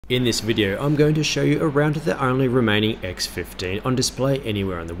In this video, I'm going to show you around the only remaining X-15 on display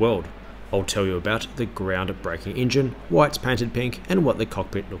anywhere in the world. I'll tell you about the ground-breaking engine, why it's painted pink, and what the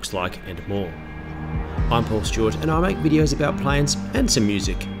cockpit looks like, and more. I'm Paul Stewart, and I make videos about planes and some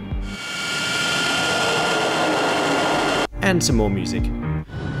music. And some more music.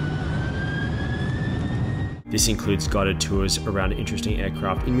 This includes guided tours around interesting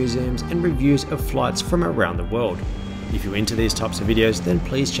aircraft in museums and reviews of flights from around the world. If you're into these types of videos, then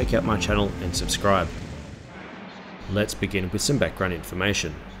please check out my channel and subscribe. Let's begin with some background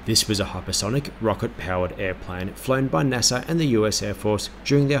information. This was a hypersonic, rocket-powered airplane flown by NASA and the US Air Force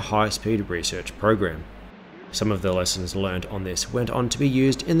during their high-speed research program. Some of the lessons learned on this went on to be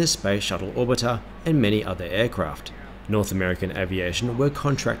used in the Space Shuttle Orbiter and many other aircraft. North American Aviation were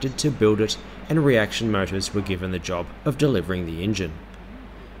contracted to build it, and Reaction Motors were given the job of delivering the engine.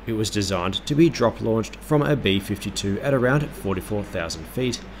 It was designed to be drop-launched from a B-52 at around 44,000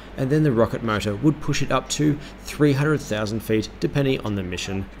 feet, and then the rocket motor would push it up to 300,000 feet depending on the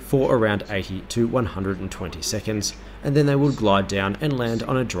mission for around 80 to 120 seconds, and then they would glide down and land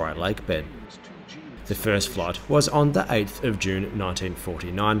on a dry lake bed. The first flight was on the 8th of June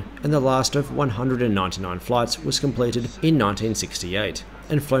 1949, and the last of 199 flights was completed in 1968,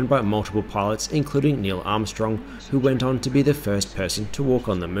 and flown by multiple pilots including Neil Armstrong, who went on to be the first person to walk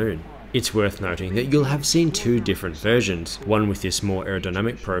on the moon. It's worth noting that you'll have seen two different versions, one with this more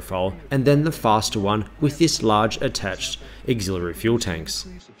aerodynamic profile, and then the faster one with this large attached auxiliary fuel tanks.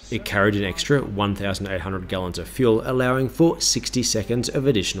 It carried an extra 1,800 gallons of fuel, allowing for 60 seconds of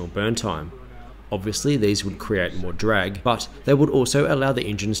additional burn time. Obviously these would create more drag, but they would also allow the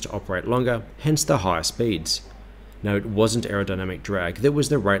engines to operate longer, hence the higher speeds. Now, it wasn't aerodynamic drag that was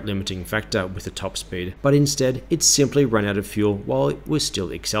the rate limiting factor with the top speed, but instead it simply ran out of fuel while it was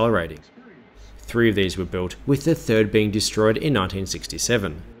still accelerating. 3 of these were built, with the third being destroyed in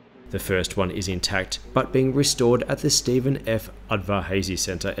 1967. The first one is intact, but being restored at the Stephen F. Udvar-Hazy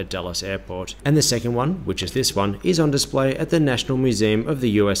Center at Dallas Airport, and the second one, which is this one, is on display at the National Museum of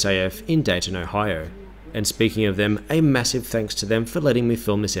the USAF in Dayton, Ohio. And speaking of them, a massive thanks to them for letting me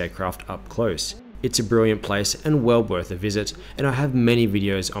film this aircraft up close. It's a brilliant place and well worth a visit, and I have many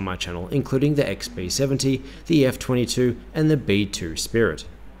videos on my channel including the XB-70, the F-22 and the B-2 Spirit.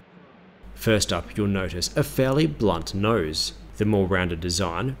 First up, you'll notice a fairly blunt nose. The more rounded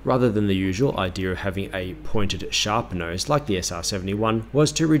design, rather than the usual idea of having a pointed sharp nose like the SR-71,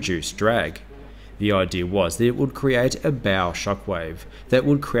 was to reduce drag. The idea was that it would create a bow shockwave that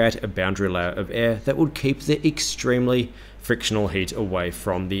would create a boundary layer of air that would keep the extremely frictional heat away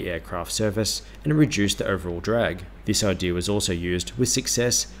from the aircraft surface and reduce the overall drag. This idea was also used with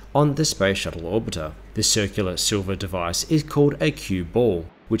success on the Space Shuttle Orbiter. The circular silver device is called a cue ball,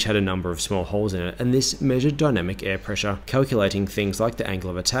 which had a number of small holes in it, and this measured dynamic air pressure, calculating things like the angle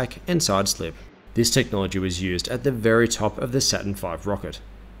of attack and side slip. This technology was used at the very top of the Saturn V rocket.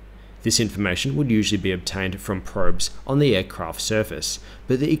 This information would usually be obtained from probes on the aircraft surface,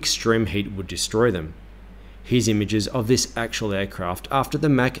 but the extreme heat would destroy them. Here's images of this actual aircraft after the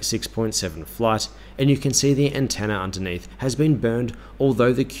Mach 6.7 flight, and you can see the antenna underneath has been burned,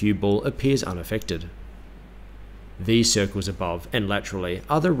 although the cue ball appears unaffected. These circles above and laterally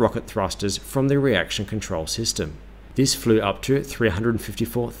are the rocket thrusters from the reaction control system. This flew up to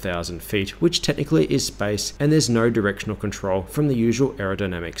 354,000 feet, which technically is space, and there's no directional control from the usual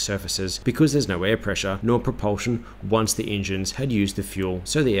aerodynamic surfaces because there's no air pressure nor propulsion once the engines had used the fuel,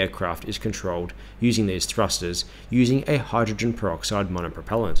 so the aircraft is controlled using these thrusters using a hydrogen peroxide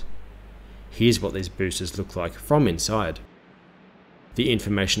monopropellant. Here's what these boosters look like from inside. The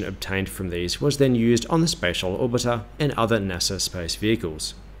information obtained from these was then used on the Space Shuttle Orbiter and other NASA space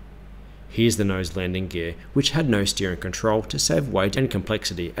vehicles. Here's the nose landing gear, which had no steering control to save weight and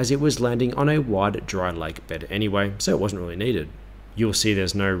complexity as it was landing on a wide dry lake bed anyway, so it wasn't really needed. You'll see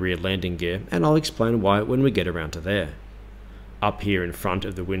there's no rear landing gear, and I'll explain why when we get around to there. Up here in front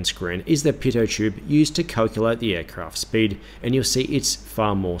of the windscreen is the pitot tube used to calculate the aircraft speed, and you'll see it's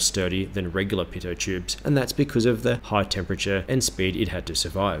far more sturdy than regular pitot tubes, and that's because of the high temperature and speed it had to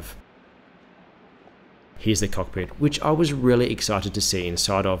survive. Here's the cockpit, which I was really excited to see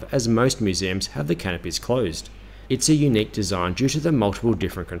inside of, as most museums have the canopies closed. It's a unique design due to the multiple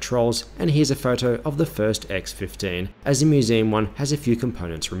different controls, and here's a photo of the first X-15, as the museum one has a few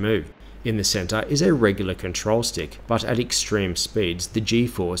components removed. In the center is a regular control stick, but at extreme speeds the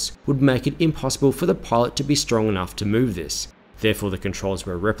G-force would make it impossible for the pilot to be strong enough to move this. Therefore the controls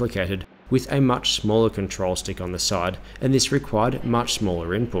were replicated with a much smaller control stick on the side, and this required much smaller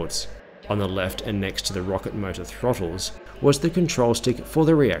inputs. On the left and next to the rocket motor throttles was the control stick for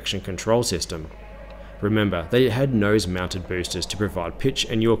the reaction control system. Remember, they had nose-mounted boosters to provide pitch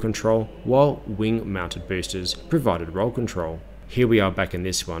and yaw control, while wing-mounted boosters provided roll control. Here we are back in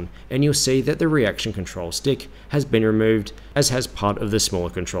this one, and you'll see that the reaction control stick has been removed, as has part of the smaller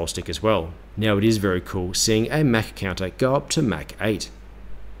control stick as well. Now it is very cool seeing a MACH counter go up to Mach 8.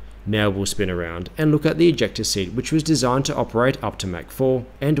 Now we'll spin around and look at the ejector seat, which was designed to operate up to Mach 4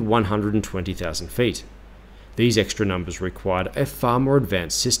 and 120,000 feet. These extra numbers required a far more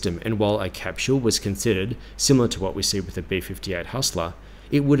advanced system, and while a capsule was considered similar to what we see with the B-58 Hustler,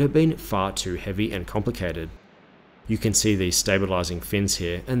 it would have been far too heavy and complicated. You can see these stabilizing fins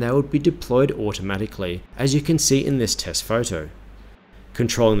here, and they would be deployed automatically, as you can see in this test photo.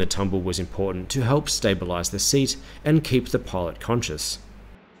 Controlling the tumble was important to help stabilize the seat and keep the pilot conscious.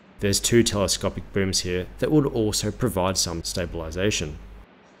 There's two telescopic booms here that would also provide some stabilization.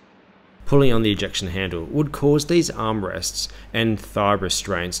 Pulling on the ejection handle would cause these armrests and thigh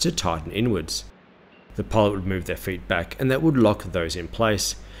restraints to tighten inwards. The pilot would move their feet back, and that would lock those in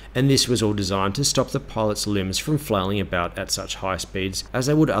place, and this was all designed to stop the pilot's limbs from flailing about at such high speeds as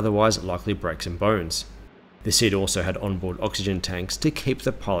they would otherwise likely break some bones. The seat also had onboard oxygen tanks to keep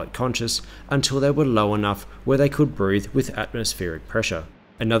the pilot conscious until they were low enough where they could breathe with atmospheric pressure.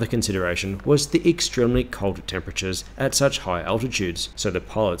 Another consideration was the extremely cold temperatures at such high altitudes, so the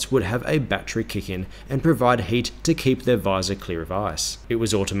pilots would have a battery kick in and provide heat to keep their visor clear of ice. It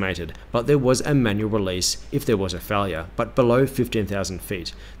was automated, but there was a manual release if there was a failure, but below 15,000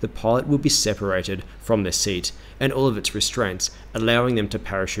 feet, the pilot would be separated from the seat and all of its restraints, allowing them to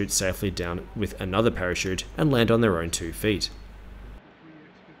parachute safely down with another parachute and land on their own 2 feet.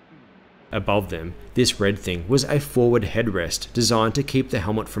 Above them, this red thing was a forward headrest designed to keep the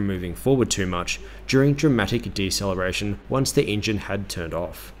helmet from moving forward too much during dramatic deceleration once the engine had turned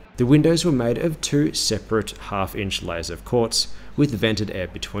off. The windows were made of 2 separate half-inch layers of quartz with vented air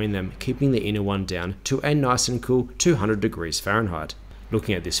between them, keeping the inner one down to a nice and cool 200 degrees Fahrenheit.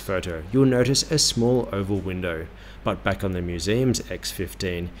 Looking at this photo, you'll notice a small oval window, but back on the museum's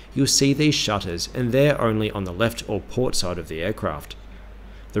X-15, you'll see these shutters, and they're only on the left or port side of the aircraft.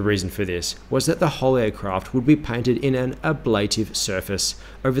 The reason for this was that the whole aircraft would be painted in an ablative surface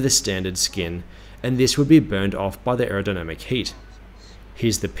over the standard skin, and this would be burned off by the aerodynamic heat.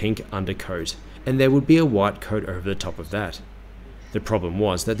 Here's the pink undercoat, and there would be a white coat over the top of that. The problem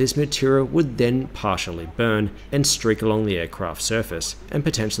was that this material would then partially burn and streak along the aircraft surface and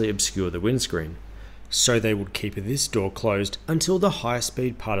potentially obscure the windscreen. So they would keep this door closed until the high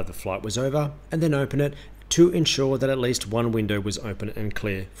speed part of the flight was over, and then open it to ensure that at least one window was open and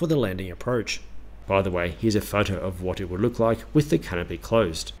clear for the landing approach. By the way, here's a photo of what it would look like with the canopy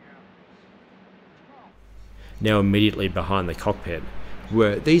closed. Now immediately behind the cockpit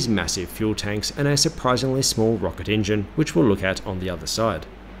were these massive fuel tanks and a surprisingly small rocket engine, which we'll look at on the other side.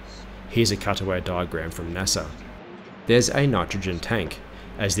 Here's a cutaway diagram from NASA. There's a nitrogen tank,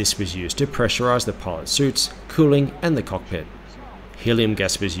 as this was used to pressurize the pilot's suits, cooling, and the cockpit. Helium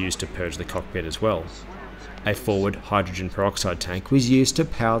gas was used to purge the cockpit as well. A forward hydrogen peroxide tank was used to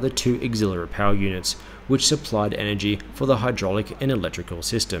power the 2 auxiliary power units, which supplied energy for the hydraulic and electrical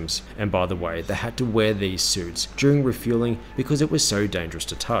systems. And by the way, they had to wear these suits during refueling because it was so dangerous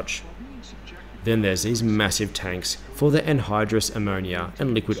to touch. Then there's these massive tanks for the anhydrous ammonia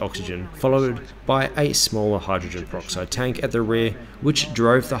and liquid oxygen, followed by a smaller hydrogen peroxide tank at the rear, which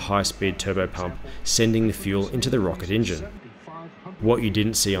drove the high-speed turbopump, sending the fuel into the rocket engine. What you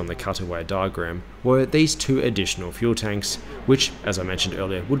didn't see on the cutaway diagram were these 2 additional fuel tanks, which, as I mentioned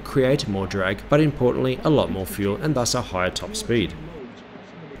earlier, would create more drag, but importantly a lot more fuel and thus a higher top speed.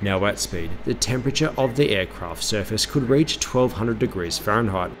 Now at speed, the temperature of the aircraft surface could reach 1200 degrees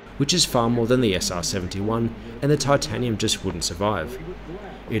Fahrenheit, which is far more than the SR-71, and the titanium just wouldn't survive.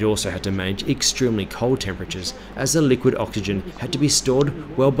 It also had to manage extremely cold temperatures, as the liquid oxygen had to be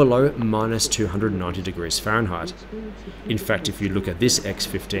stored well below minus 290 degrees Fahrenheit. In fact, if you look at this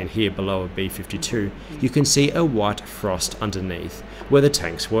X-15 here below a B-52, you can see a white frost underneath where the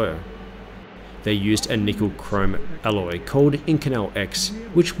tanks were. They used a nickel-chrome alloy called Inconel X,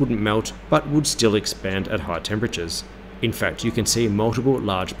 which wouldn't melt but would still expand at high temperatures. In fact, you can see multiple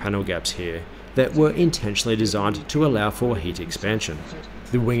large panel gaps here that were intentionally designed to allow for heat expansion.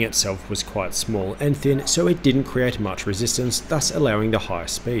 The wing itself was quite small and thin, so it didn't create much resistance, thus allowing the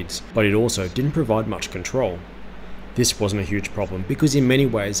highest speeds, but it also didn't provide much control. This wasn't a huge problem because in many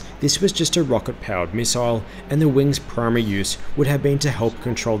ways this was just a rocket-powered missile, and the wing's primary use would have been to help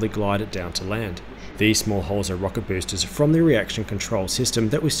control the glide down to land. These small holes are rocket boosters from the reaction control system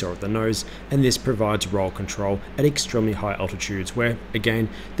that we saw at the nose, and this provides roll control at extremely high altitudes where, again,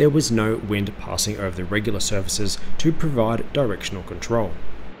 there was no wind passing over the regular surfaces to provide directional control.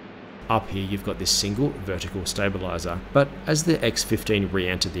 Up here you've got this single vertical stabiliser, but as the X-15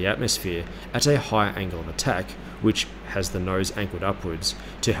 re-entered the atmosphere at a higher angle of attack, which has the nose angled upwards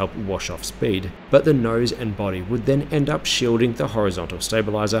to help wash off speed, but the nose and body would then end up shielding the horizontal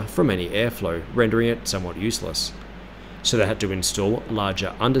stabiliser from any airflow, rendering it somewhat useless. So they had to install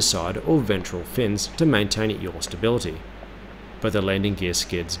larger underside or ventral fins to maintain yaw stability. But the landing gear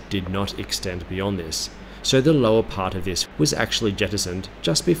skids did not extend beyond this, so the lower part of this was actually jettisoned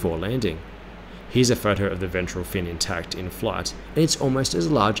just before landing. Here's a photo of the ventral fin intact in flight, and it's almost as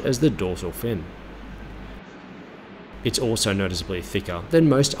large as the dorsal fin. It's also noticeably thicker than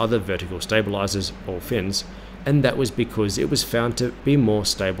most other vertical stabilisers or fins, and that was because it was found to be more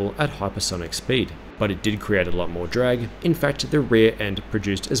stable at hypersonic speed. But it did create a lot more drag. In fact, the rear end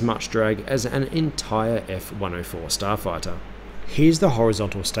produced as much drag as an entire F-104 starfighter. Here's the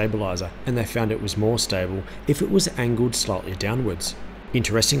horizontal stabiliser, and they found it was more stable if it was angled slightly downwards.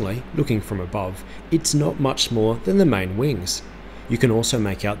 Interestingly, looking from above, it's not much more than the main wings. You can also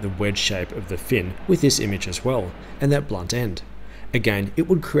make out the wedge shape of the fin with this image as well, and that blunt end. Again, it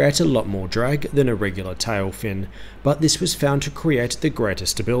would create a lot more drag than a regular tail fin, but this was found to create the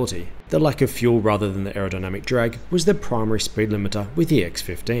greatest stability. The lack of fuel rather than the aerodynamic drag was the primary speed limiter with the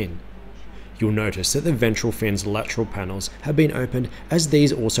X-15. You'll notice that the ventral fin's lateral panels have been opened, as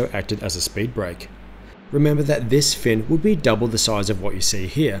these also acted as a speed brake. Remember that this fin would be double the size of what you see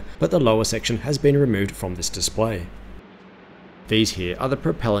here, but the lower section has been removed from this display. These here are the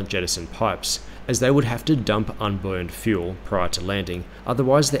propellant jettison pipes, as they would have to dump unburned fuel prior to landing,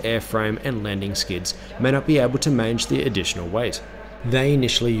 otherwise the airframe and landing skids may not be able to manage the additional weight. They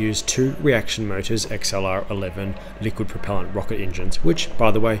initially used two reaction Motors XLR-99 liquid propellant rocket engines, which,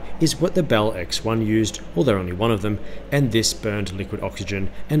 by the way, is what the Bell X-1 used, although only one of them, and this burned liquid oxygen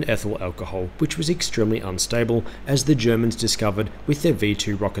and ethyl alcohol, which was extremely unstable, as the Germans discovered with their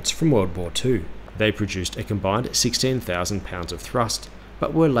V-2 rockets from World War II. They produced a combined 16,000 pounds of thrust,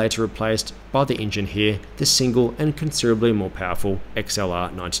 but were later replaced by the engine here, the single and considerably more powerful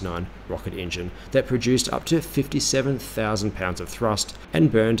XLR-99 rocket engine that produced up to 57,000 pounds of thrust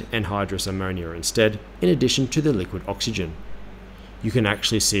and burned anhydrous ammonia instead, in addition to the liquid oxygen. You can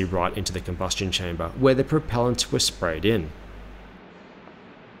actually see right into the combustion chamber where the propellants were sprayed in.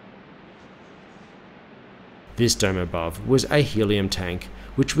 This dome above was a helium tank,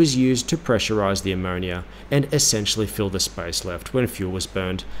 which was used to pressurize the ammonia and essentially fill the space left when fuel was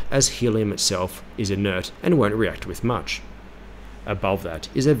burned, as helium itself is inert and won't react with much. Above that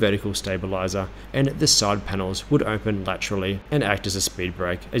is a vertical stabilizer, and the side panels would open laterally and act as a speed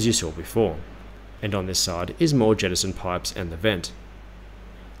brake, as you saw before. And on this side is more jettison pipes and the vent.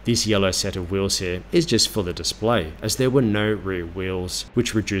 This yellow set of wheels here is just for the display, as there were no rear wheels,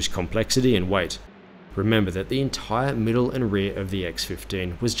 which reduced complexity and weight. Remember that the entire middle and rear of the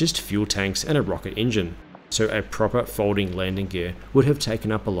X-15 was just fuel tanks and a rocket engine, so a proper folding landing gear would have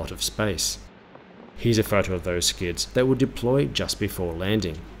taken up a lot of space. Here's a photo of those skids that would deploy just before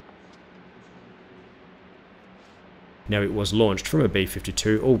landing. Now, it was launched from a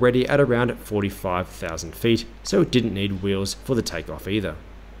B-52 already at around 45,000 feet, so it didn't need wheels for the takeoff either.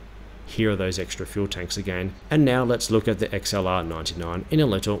 Here are those extra fuel tanks again, and now let's look at the XLR-99 in a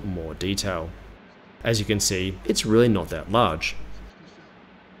little more detail. As you can see, it's really not that large.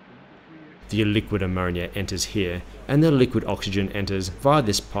 The liquid ammonia enters here, and the liquid oxygen enters via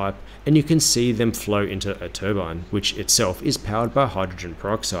this pipe, and you can see them flow into a turbine, which itself is powered by hydrogen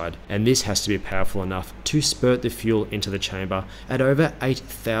peroxide, and this has to be powerful enough to spurt the fuel into the chamber at over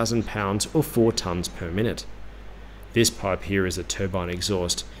 8,000 pounds or 4 tons per minute. This pipe here is a turbine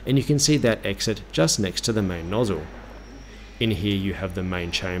exhaust, and you can see that exit just next to the main nozzle. In here you have the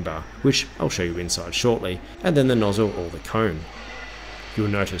main chamber, which I'll show you inside shortly, and then the nozzle or the cone. You'll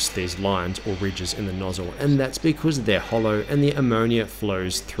notice these lines or ridges in the nozzle, and that's because they're hollow and the ammonia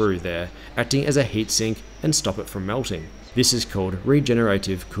flows through there, acting as a heat sink and stop it from melting. This is called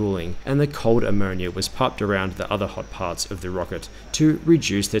regenerative cooling, and the cold ammonia was piped around the other hot parts of the rocket to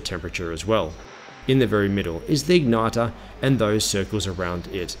reduce their temperature as well. In the very middle is the igniter, and those circles around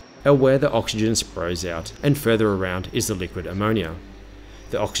it are where the oxygen sprays out, and further around is the liquid ammonia.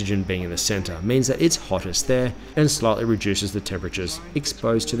 The oxygen being in the center means that it's hottest there and slightly reduces the temperatures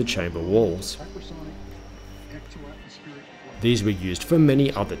exposed to the chamber walls. These were used for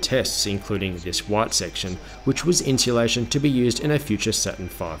many other tests, including this white section, which was insulation to be used in a future Saturn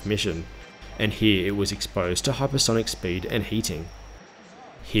V mission, and here it was exposed to hypersonic speed and heating.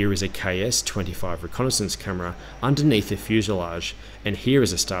 Here is a KS-25 reconnaissance camera underneath the fuselage, and here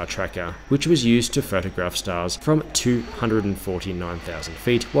is a star tracker, which was used to photograph stars from 249,000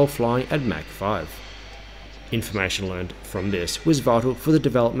 feet while flying at Mach 5. Information learned from this was vital for the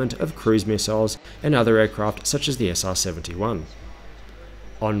development of cruise missiles and other aircraft such as the SR-71.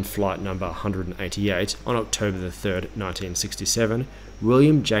 On flight number 188 on October 3, 1967,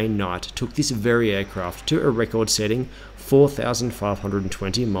 William J. Knight took this very aircraft to a record-setting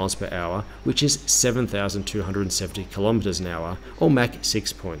 4,520 miles per hour, which is 7,270 kilometers an hour, or Mach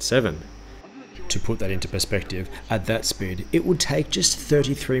 6.7. To put that into perspective, at that speed, it would take just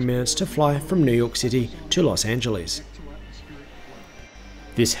 33 minutes to fly from New York City to Los Angeles.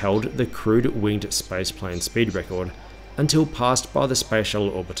 This held the crewed winged spaceplane speed record until passed by the Space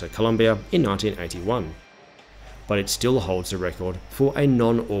Shuttle Orbiter Columbia in 1981. But it still holds the record for a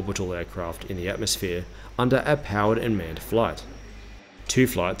non-orbital aircraft in the atmosphere under a powered and manned flight. Two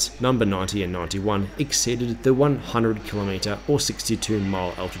flights, number 90 and 91, exceeded the 100 km or 62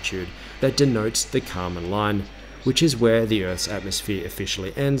 mile altitude that denotes the Kármán line, which is where the Earth's atmosphere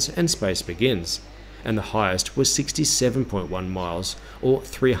officially ends and space begins, and the highest was 67.1 miles or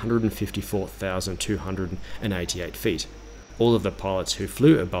 354,288 feet. All of the pilots who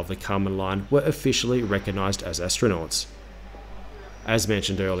flew above the Kármán line were officially recognized as astronauts. As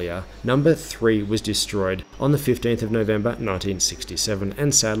mentioned earlier, number 3 was destroyed on the 15th of November 1967,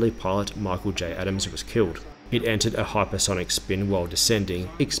 and sadly pilot Michael J. Adams was killed. It entered a hypersonic spin while descending,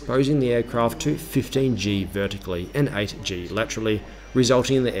 exposing the aircraft to 15 G vertically and 8 G laterally,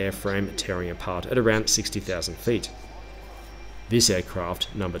 resulting in the airframe tearing apart at around 60,000 feet. This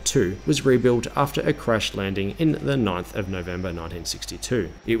aircraft, number 2, was rebuilt after a crash landing in the 9th of November 1962.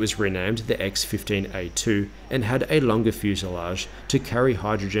 It was renamed the X-15A-2 and had a longer fuselage to carry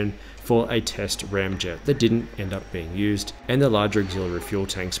hydrogen for a test ramjet that didn't end up being used, and the larger auxiliary fuel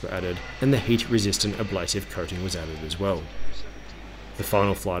tanks were added, and the heat-resistant ablative coating was added as well. The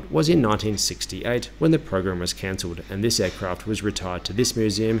final flight was in 1968 when the program was cancelled, and this aircraft was retired to this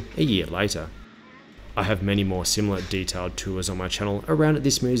museum a year later. I have many more similar detailed tours on my channel around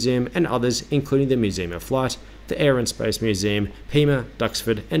this museum and others, including the Museum of Flight, the Air and Space Museum, Pima,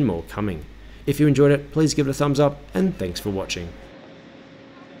 Duxford and more coming. If you enjoyed it, please give it a thumbs up, and thanks for watching.